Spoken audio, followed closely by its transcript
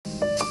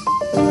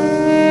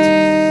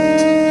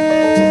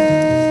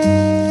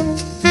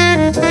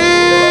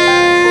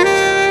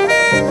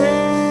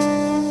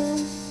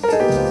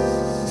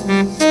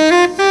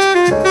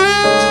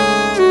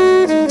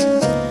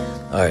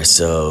Alright,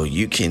 so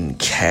you can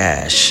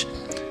cash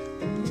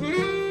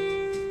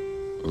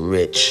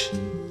rich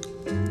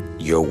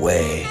your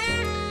way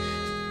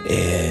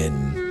in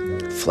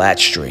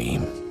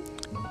Flatstream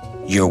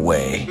your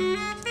way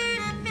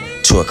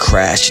to a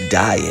crash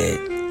diet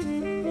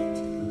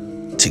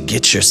to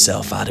get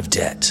yourself out of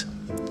debt.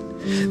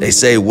 They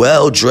say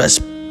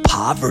well-dressed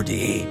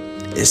poverty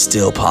is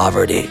still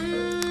poverty.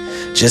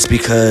 Just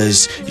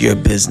because your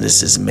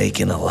business is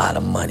making a lot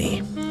of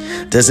money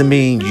doesn't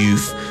mean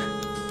you've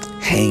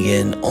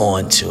hanging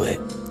on to it,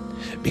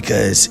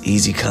 because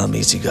easy come,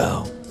 easy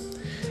go.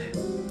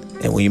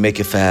 And when you make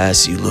it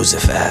fast, you lose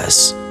it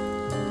fast.